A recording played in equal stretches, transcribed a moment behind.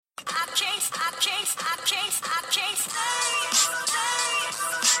can't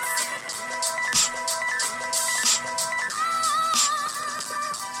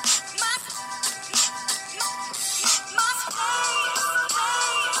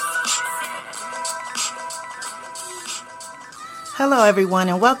Hello, everyone,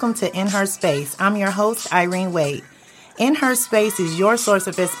 and welcome to In Her Space. I'm your host, Irene Wade. In Her Space is your source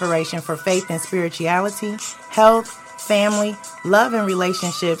of inspiration for faith and spirituality, health, family, love and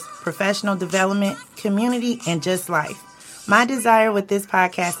relationships, professional development, community, and just life. My desire with this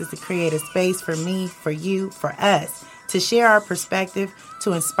podcast is to create a space for me, for you, for us, to share our perspective,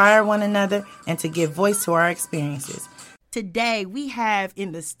 to inspire one another, and to give voice to our experiences. Today, we have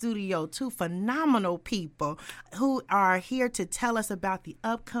in the studio two phenomenal people who are here to tell us about the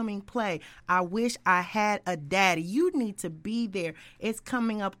upcoming play, I Wish I Had a Daddy. You need to be there. It's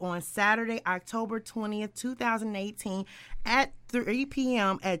coming up on Saturday, October 20th, 2018 at 3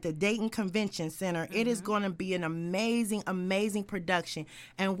 p.m. at the Dayton Convention Center. It is going to be an amazing, amazing production.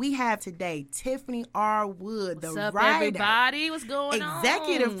 And we have today Tiffany R. Wood, What's the up, writer, everybody? What's going on?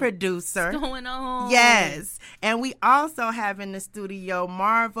 executive producer. What's going on? Yes. And we also have in the studio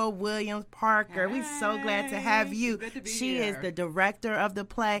Marva Williams Parker. We're so glad to have you. Good to be she here. is the director of the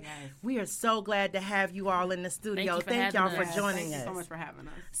play. Yes. We are so glad to have you all in the studio. Thank y'all having for us. joining Thank us. you so much for having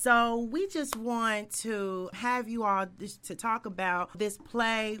us. So we just want to have you all to talk about this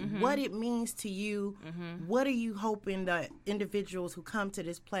play, what it means to you. What are you hoping the individuals who come to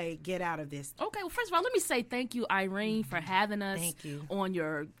this play get out of this? Okay, well, first of all, let me say thank you, Irene, for having us Thank you. on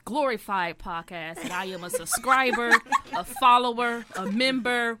your glorified podcast. And I am a subscriber, a follower, a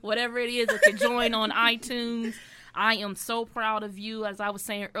member, whatever it is that you join on iTunes. I am so proud of you. As I was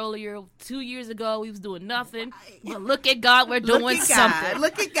saying earlier, 2 years ago, we was doing nothing. But look at God, we're doing Look at something. God.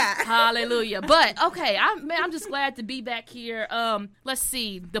 Look at God. Hallelujah. But, okay, I'm just glad to be back here. Let's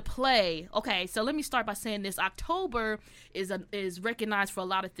see, the play. Okay, so let me start by saying this. October is recognized for a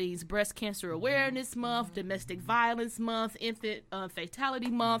lot of things. Breast Cancer Awareness Month, Domestic Violence Month, Infant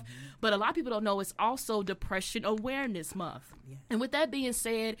Fatality Month. But a lot of people don't know it's also Depression Awareness Month. Yeah. And with that being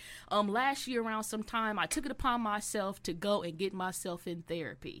said, last year around sometime, I took it upon myself to go and get myself in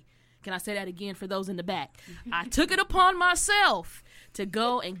therapy. Can I say that again for those in the back? I took it upon myself to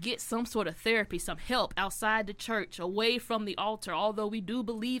go and get some sort of therapy, some help outside the church, away from the altar. Although we do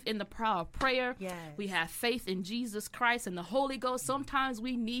believe in the power of prayer, Yes. we have faith in Jesus Christ and the Holy Ghost. Sometimes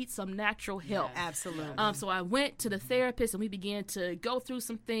we need some natural help. Absolutely. So I went to the therapist and we began to go through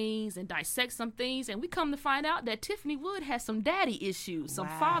some things and dissect some things. And we come to find out that Tiffany Wood has some daddy issues, some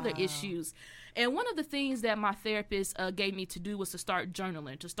father issues. And one of the things that my therapist gave me to do was to start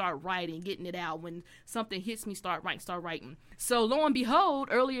journaling, to start writing, getting it out. When something hits me, start writing. So lo and behold,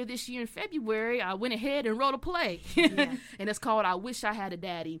 earlier this year in February, I went ahead and wrote a play. Yeah. And it's called I Wish I Had a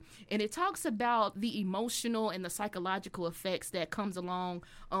Daddy. And it talks about the emotional and the psychological effects that comes along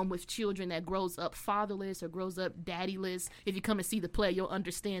with children that grows up fatherless or grows up daddyless. If you come and see the play, you'll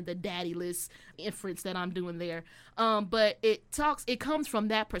understand the daddyless inference that I'm doing there. But it comes from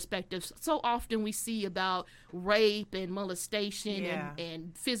that perspective. So often we see about rape and molestation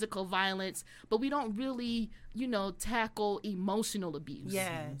and physical violence, but we don't really, tackle emotional abuse.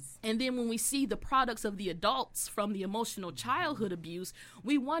 Yes. And then when we see the products of the adults from the emotional childhood abuse,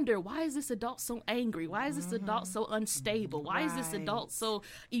 we wonder, why is this adult so angry? Why is this adult so unstable? Why is this adult so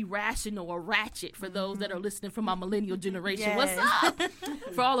irrational or ratchet, for those that are listening from my millennial generation? Yes. What's up?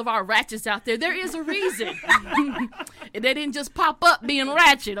 For all of our ratchets out there is a reason. And they didn't just pop up being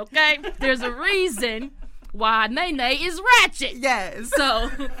ratchet, okay? There's a reason why Nene is ratchet. Yes. So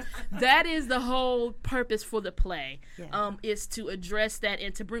that is the whole purpose for the play, Yeah. is to address that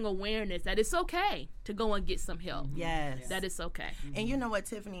and to bring awareness that it's okay to go and get some help. Yes. That it's okay. And you know what,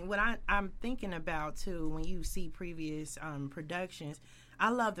 Tiffany, what I'm thinking about, too, when you see previous productions, I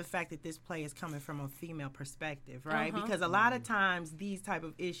love the fact that this play is coming from a female perspective, right? Because a lot of times these type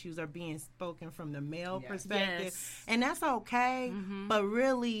of issues are being spoken from the male perspective. Yes. And that's okay, but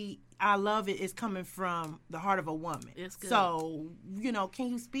really, I love it. It's coming from the heart of a woman. It's good. So, can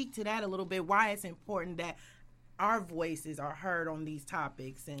you speak to that a little bit? Why it's important that our voices are heard on these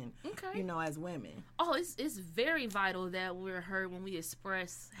topics and, as women? Oh, it's very vital that we're heard when we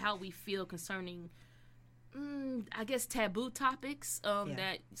express how we feel concerning I guess taboo topics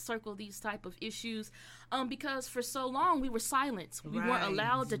that circle these type of issues, because for so long we were silenced. We weren't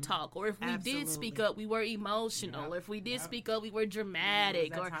allowed to talk, or if we did speak up, we were emotional. Or if we did speak up, we were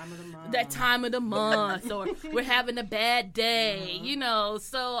dramatic. Or that time of the month, or we're having a bad day. You know,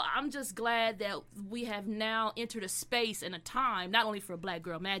 so I'm just glad that we have now entered a space and a time, not only for Black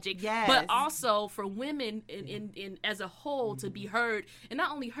Girl Magic, but also for women in as a whole to be heard, and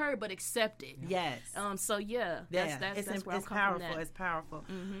not only heard but accepted. Yes. So that's where I'm coming from. It's powerful.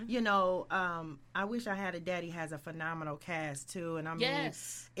 You know, I wish I had a daddy has a phenomenal cast too, and I mean,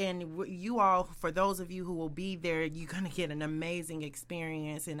 and you all, for those of you who will be there, you're gonna get an amazing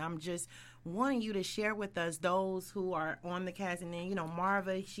experience, and I'm just wanting you to share with us those who are on the cast. And then, you know,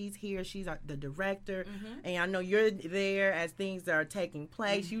 Marva, she's here, she's the director, and I know you're there as things are taking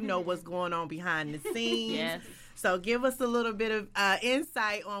place. You know what's going on behind the scenes. So give us a little bit of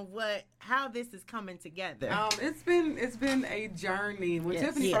insight on how this is coming together. It's been a journey. When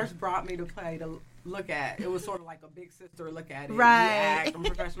Tiffany first brought me to play to look at, it was sort of like a big sister look at it. Right. You act. I'm a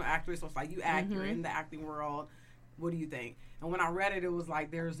professional actress, so it's like you act, you're in the acting world. What do you think? And when I read it, it was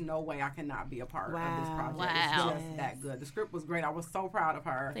like, there's no way I cannot be a part of this project. It's just that good. The script was great. I was so proud of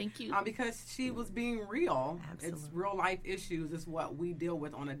her. Thank you. Because she was being real. Absolutely. It's real life issues. It's what we deal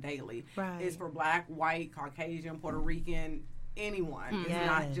with on a daily. Right. It's for Black, white, Caucasian, Puerto Rican, anyone. It's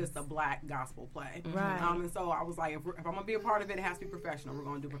not just a Black gospel play. Right. And so I was like, if I'm going to be a part of it, it has to be professional. We're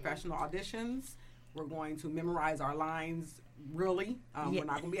going to do professional auditions. We're going to memorize our lines. Really, we're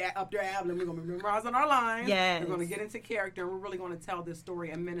not going to be up there ad-libbing. We're going to be memorizing our lines. We're going to get into character, and we're really going to tell this story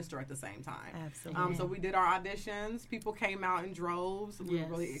and minister at the same time. Absolutely. So we did our auditions. People came out in droves. We were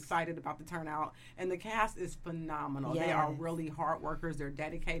really excited about the turnout, and the cast is phenomenal. They are really hard workers. They're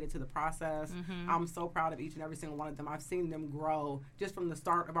dedicated to the process. I'm so proud of each and every single one of them. I've seen them grow just from the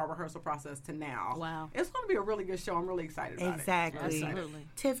start of our rehearsal process to now. Wow. It's going to be a really good show. I'm really excited about it. Exactly. Absolutely.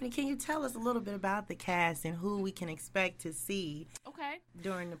 Tiffany, can you tell us a little bit about the cast and who we can expect to see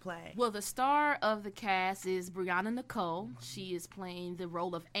during the play? Well, the star of the cast is Brianna Nicole. She is playing the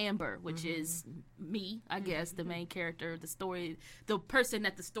role of Amber, which is me, I guess, the main character, the person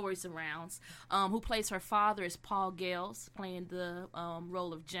that the story surrounds. Who plays her father is Paul Gales, playing the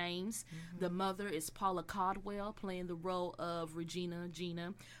role of James. The mother is Paula Caldwell, playing the role of Gina.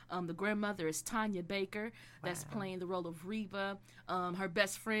 The grandmother is Tanya Baker, that's playing the role of Reba. Her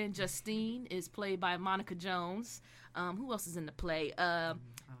best friend, Justine, is played by Monica Jones. Who else is in the play?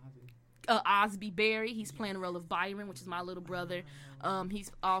 Osby Berry, he's playing the role of Byron, which is my little brother.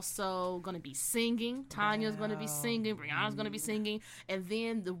 He's also going to be singing. Tanya's going to be singing. Brianna's going to be singing. And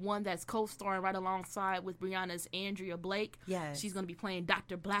then the one that's co-starring right alongside with Brianna is Andrea Blake. She's going to be playing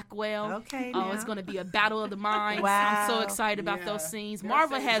Dr. Blackwell. Okay. It's going to be a battle of the minds. Wow. I'm so excited about those scenes.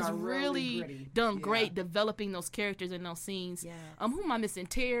 Marva has really done great developing those characters in those scenes. Who am I missing?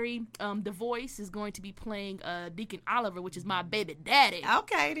 Terry, the voice, is going to be playing Deacon Oliver, which is my baby daddy.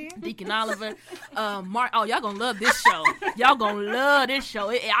 Okay, then. Deacon Oliver. Y'all going to love this show. Y'all going to love this show.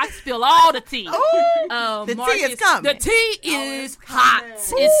 I spill all the tea. The tea is coming. The tea is hot.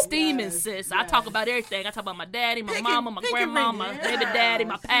 It's steaming, sis. I talk about everything. I talk about my daddy, my mama, my grandma, my baby daddy,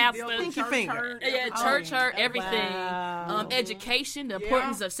 my pastor. Church hurt, everything. Wow. Education, the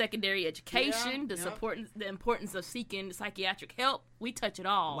importance of secondary education, the importance of seeking psychiatric help. We touch it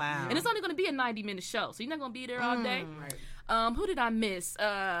all. Wow. And it's only going to be a 90-minute show, so you're not going to be there all day. Right. Who did I miss?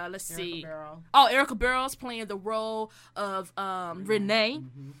 Let's see. Barrow. Erica Barrow's playing the role of Renee.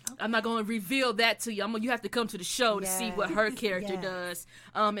 I'm not going to reveal that to you. You have to come to the show to see what her character does.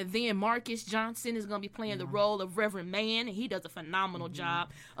 And then Marcus Johnson is going to be playing the role of Reverend Mann, and he does a phenomenal job.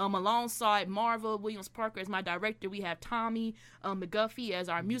 Alongside Marva Williams Parker as my director, we have Tommy McGuffey as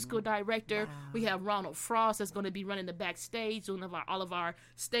our musical director. Wow. We have Ronald Frost that's going to be running the backstage, doing all of our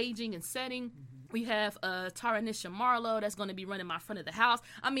staging and setting. We have Taranisha Marlowe that's going to be running my front of the house.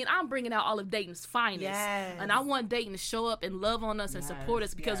 I mean, I'm bringing out all of Dayton's finest. And I want Dayton to show up and love on us and support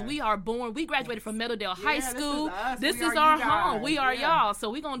us because we graduated from Meadowdale High School. This is our home. We are y'all. So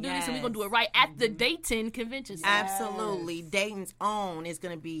we're going to do this, and we're going to do it right at the Dayton Convention Center. Absolutely. Dayton's own is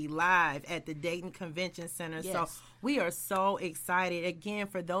going to be live at the Dayton Convention Center. So we are so excited. Again,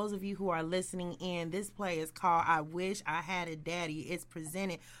 for those of you who are listening in, this play is called I Wish I Had a Daddy. It's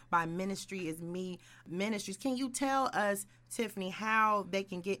presented by Ministry Is Me Ministries. Can you tell us, Tiffany, how they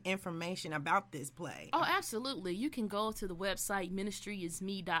can get information about this play? Oh, absolutely. You can go to the website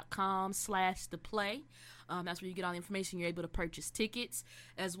ministryisme.com/theplay. That's where you get all the information. You're able to purchase tickets,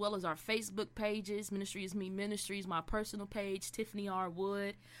 as well as our Facebook pages, Ministry Is Me Ministries, my personal page, Tiffany R.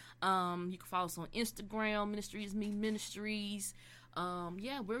 Wood. You can follow us on Instagram, Ministry Is Me Ministries.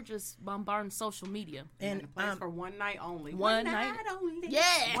 we're just bombarding social media. And for one night only. One night only.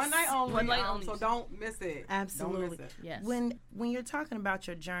 Yes. One night only. One night only. So don't miss it. Absolutely. Don't miss it. Yes. When you're talking about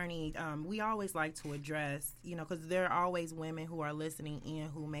your journey, we always like to address, because there are always women who are listening in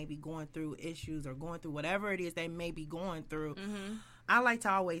who may be going through issues or going through whatever it is they may be going through. Mm-hmm. I like to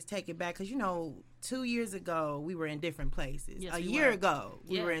always take it back because, 2 years ago, we were in different places. Yes, a we year were. ago,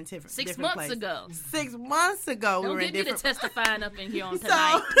 we were in different 6 different months places. ago. 6 months ago, we were in different Don't get me to testifying up in here on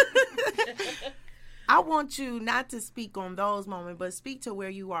tonight. I want you not to speak on those moments, but speak to where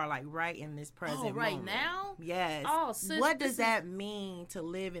you are, like right in this present moment. Right now? Yes. Oh, sis, what does that mean to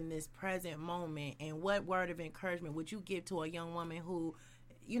live in this present moment, and what word of encouragement would you give to a young woman who,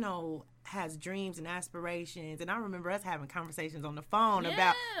 has dreams and aspirations? And I remember us having conversations on the phone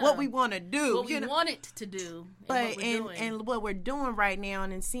about what we want to do. What we wanted to do. And what we're doing right now,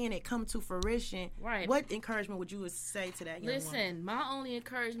 and then seeing it come to fruition. Right. What encouragement would you say to that young woman? Listen, my only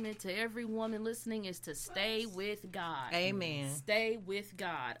encouragement to every woman listening is to stay with God. Amen. Stay with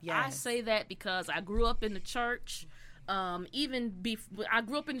God. Yes. I say that because I grew up in the church. I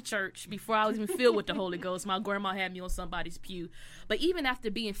grew up in the church before I was even filled with the Holy Ghost. My grandma had me on somebody's pew. But even after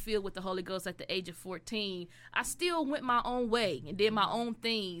being filled with the Holy Ghost at the age of 14, I still went my own way and did my own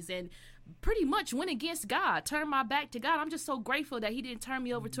things and pretty much went against God, turned my back to God. I'm just so grateful that he didn't turn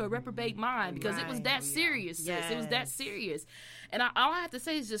me over to a reprobate mind, because it was that serious, sis. Yes. It was that serious. And all I have to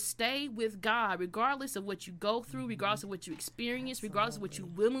say is just stay with God, regardless of what you go through, regardless of what you experience, regardless of what you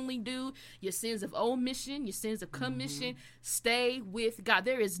willingly do, your sins of omission, your sins of commission. Stay with God.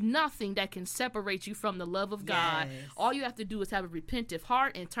 There is nothing that can separate you from the love of God. Yes. All you have to do is have a repentant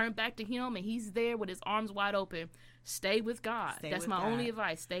heart and turn back to him, and he's there with his arms wide open. Stay with God. That's my only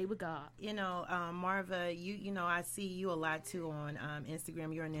advice. Stay with God. Marva, I see you a lot too on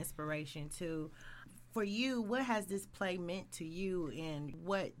Instagram. You're an inspiration too. For you, what has this play meant to you, and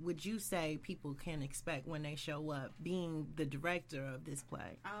what would you say people can expect when they show up, being the director of this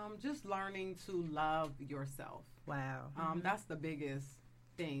play? Just learning to love yourself. Wow. That's the biggest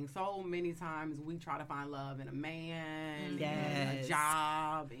thing. So many times we try to find love in a man, in a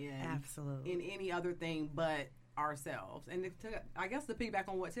job, in any other thing but ourselves. And I guess to piggyback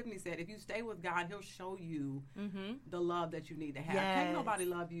on what Tiffany said, if you stay with God, he'll show you the love that you need to have. Can't nobody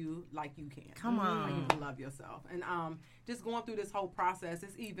love you like you can. Come on. Like you can love yourself. And just going through this whole process,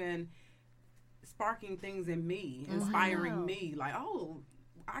 it's even sparking things in me, inspiring me, like,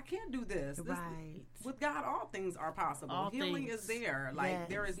 I can't do this. Right. With God, all things are possible. Healing is there. Like,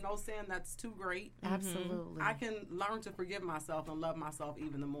 there is no sin that's too great. Absolutely. I can learn to forgive myself and love myself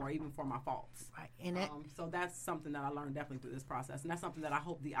even the more, even for my faults. Right. And so that's something that I learned definitely through this process. And that's something that I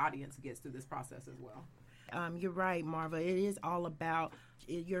hope the audience gets through this process as well. You're right, Marva. It is all about,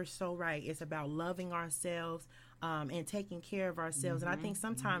 you're so right. It's about loving ourselves and taking care of ourselves. And I think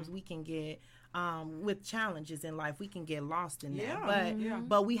sometimes we can get, with challenges in life, we can get lost in that.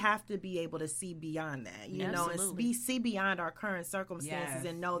 But we have to be able to see beyond that, and see beyond our current circumstances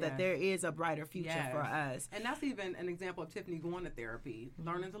and know that there is a brighter future for us. And that's even an example of Tiffany going to therapy,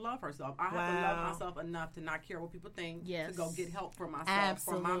 learning to love herself. I have to love myself enough to not care what people think, to go get help for myself,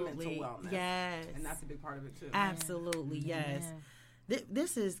 for my mental wellness. Yes. And that's a big part of it too. Absolutely, yes.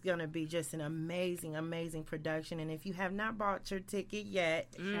 This is going to be just an amazing, amazing production. And if you have not bought your ticket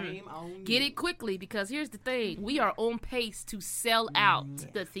yet, shame on you. Get it quickly, because here's the thing. We are on pace to sell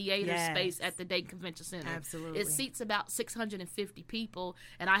out the theater space at the Dayton Convention Center. Absolutely. It seats about 650 people.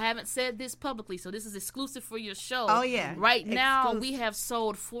 And I haven't said this publicly, so this is exclusive for your show. Oh, yeah. Right now, we have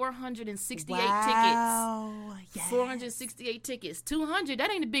sold 468 tickets. Yes. 468 tickets. 200, that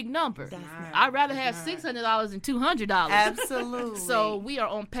ain't a big number. I'd rather have $600 than $200. Absolutely. So we are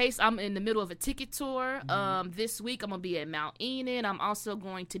on pace. I'm in the middle of a ticket tour. This week I'm gonna be at Mount Enid. I'm also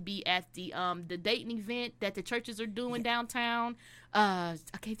going to be at the Dayton event that the churches are doing downtown. I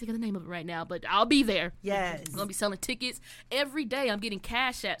can't think of the name of it right now, but I'll be there. Yes. I'm going to be selling tickets every day. I'm getting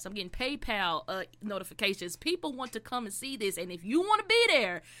Cash Apps. I'm getting PayPal notifications. People want to come and see this, and if you want to be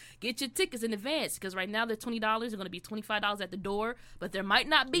there, get your tickets in advance, because right now they're $20. They're going to be $25 at the door, but there might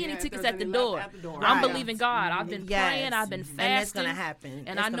not be any tickets at the door. I'm believing God. I've been praying. I've been fasting. And it's going to happen.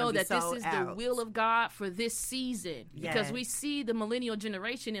 And I know that this is the will of God for this season, because we see the millennial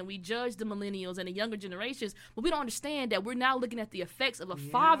generation and we judge the millennials and the younger generations, but we don't understand that we're now looking at the the effects of a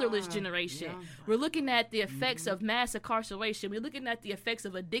fatherless generation. Yeah. We're looking at the effects of mass incarceration. We're looking at the effects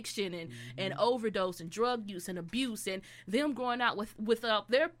of addiction and overdose and drug use and abuse and them growing out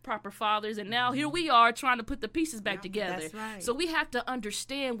without their proper fathers. And now here we are trying to put the pieces back together. That's right. So we have to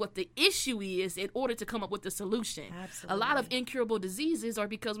understand what the issue is in order to come up with the solution. Absolutely. A lot of incurable diseases are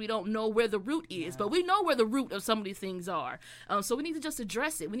because we don't know where the root is, but we know where the root of some of these things are. So we need to just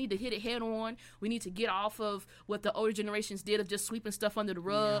address it. We need to hit it head on. We need to get off of what the older generations did of just sweeping stuff under the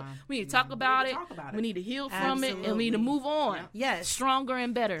rug. We need to talk about it. We need to heal from it, and we need to move on. Yes, stronger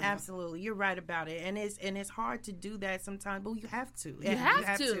and better. Absolutely, you're right about it, and it's hard to do that sometimes, but you have to.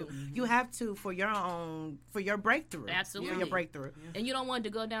 You have to for your breakthrough. Absolutely, for your breakthrough. And you don't want it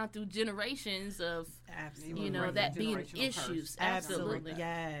to go down through generations of that being issues. Absolutely,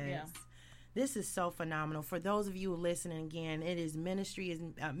 yes. Yeah. This is so phenomenal. For those of you listening again, it is Ministry is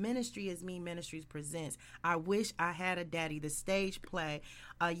Me Ministries presents I Wish I Had a Daddy, the stage play.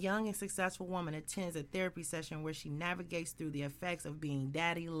 A young and successful woman attends a therapy session where she navigates through the effects of being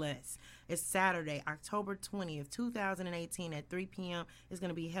daddyless. It's Saturday, October 20th, 2018 at 3 p.m. It's going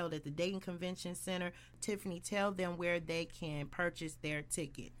to be held at the Dayton Convention Center. Tiffany, tell them where they can purchase their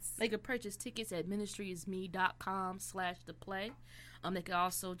tickets. They can purchase tickets at ministryisme.com/theplay. They can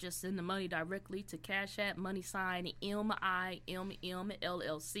also just send the money directly to Cash App, $MIMMLLC.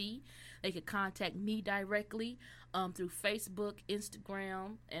 They can contact me directly through Facebook,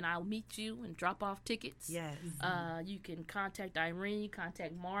 Instagram, and I'll meet you and drop off tickets. Yes. You can contact Irene,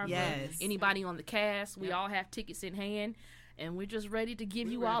 contact Marva, anybody on the cast. We all have tickets in hand. And we're just ready to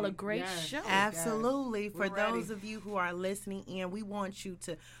give you all a great show. Absolutely. For those of you who are listening in, we want you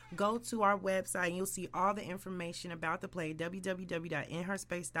to go to our website and you'll see all the information about the play,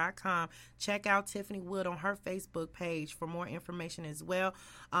 www.inherspace.com. Check out Tiffany Wood on her Facebook page for more information as well.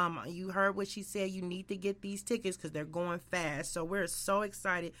 You heard what she said. You need to get these tickets because they're going fast. So we're so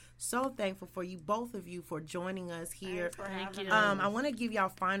excited, so thankful for you, both of you, for joining us here. Thank you. I want to give y'all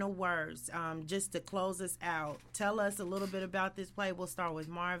final words just to close us out. Tell us a little bit about this play. We'll start with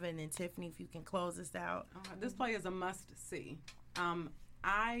Marvin and Tiffany, if you can close us out. This play is a must-see.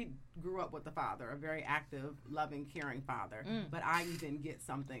 I grew up with a father, a very active, loving, caring father, but I even get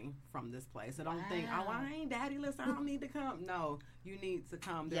something from this play. So don't think, I ain't daddyless, I don't need to come. No, you need to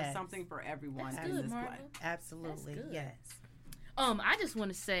come. There's something for everyone in this play. Absolutely, yes. I just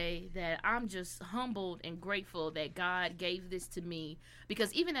want to say that I'm just humbled and grateful that God gave this to me,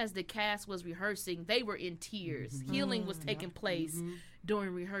 because even as the cast was rehearsing, they were in tears. Healing was taking place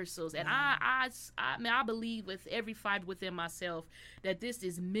during rehearsals, and I believe with every fiber within myself that this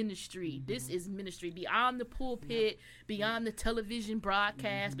is ministry. This is ministry beyond the pulpit, beyond the television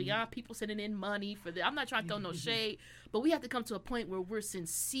broadcast, beyond people sending in money for the. I'm not trying to throw no shade, but we have to come to a point where we're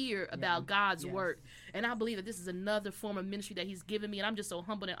sincere about God's work. And I believe that this is another form of ministry that he's given me. And I'm just so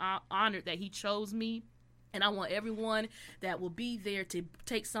humbled and honored that he chose me. And I want everyone that will be there to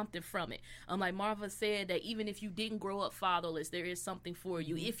take something from it. Like Marva said, that even if you didn't grow up fatherless, there is something for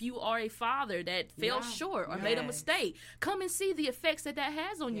you. If you are a father that fell short or made a mistake, come and see the effects that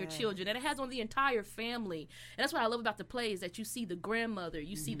has on your children, that it has on the entire family. And that's what I love about the play, is that you see the grandmother,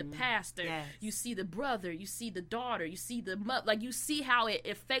 you see the pastor, you see the brother, you see the daughter, you see the mother. Like, you see how it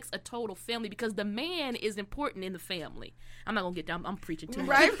affects a total family, because the man is important in the family. I'm not going to get down. I'm preaching too much.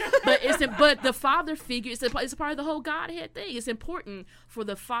 Right. But the father figure, it's a part of the whole Godhead thing. It's important for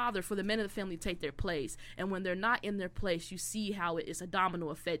the father, for the men of the family to take their place. And when they're not in their place, you see how it's a domino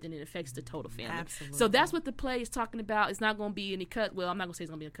effect, and it affects the total family. Absolutely. So that's what the play is talking about. It's not going to be any cut. Well, I'm not going to say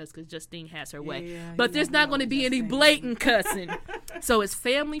it's going to be a cuss, because Justine has her way. But there's not going to be any blatant cussing. So it's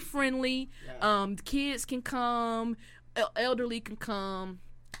family friendly. Kids can come. Elderly can come.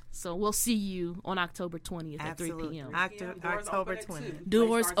 So we'll see you on October 20th at 3 p.m. October 20th.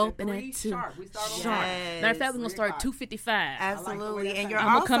 Doors open at 2. Sharp. Matter of fact, we're going to start at 2:55. Absolutely. And you're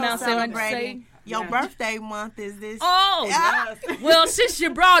I'm also come out celebrating your birthday month is this. Oh, well, since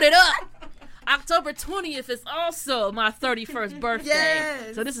you brought it up, October 20th is also my 31st birthday.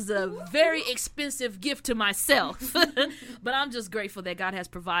 Yes. So this is a very expensive gift to myself. But I'm just grateful that God has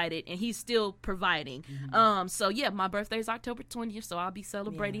provided, and he's still providing. So yeah, my birthday is October 20th, so I'll be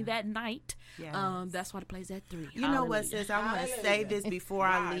celebrating that night. Yes. That's why the play's at 3. You know what, sis? I want to say this before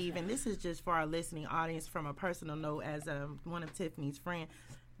I leave, and this is just for our listening audience from a personal note as one of Tiffany's friends.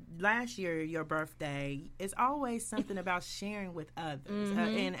 Last year, your birthday, it's always something about sharing with others.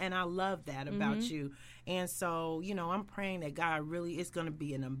 And I love that about you. And so, I'm praying that God really is going to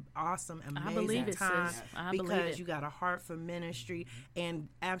be an awesome, amazing time, because you got a heart for ministry. And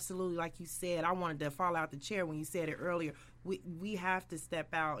absolutely, like you said, I wanted to fall out the chair when you said it earlier. we have to step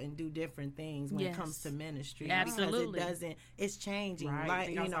out and do different things when it comes to ministry. Absolutely. Because it's changing. Right. Like,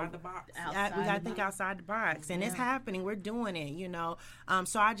 think outside the box. We got to think outside the box. And it's happening. We're doing it,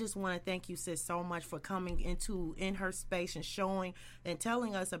 So I just want to thank you, sis, so much for coming In Her Space and showing and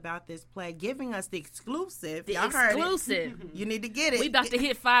telling us about this play, giving us the exclusive. Y'all heard it. You need to get it. We about to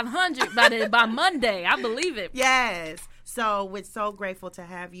hit 500 by Monday. I believe it. Yes. So we're so grateful to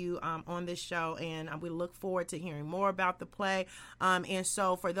have you on this show, and we look forward to hearing more about the play. And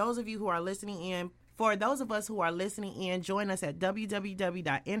so for those of you who are listening in, for those of us who are listening in, join us at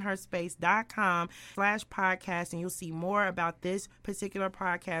www.inherspace.com/podcast, and you'll see more about this particular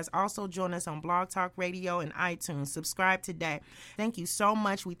podcast. Also, join us on Blog Talk Radio and iTunes. Subscribe today. Thank you so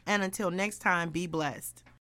much. And until next time, be blessed.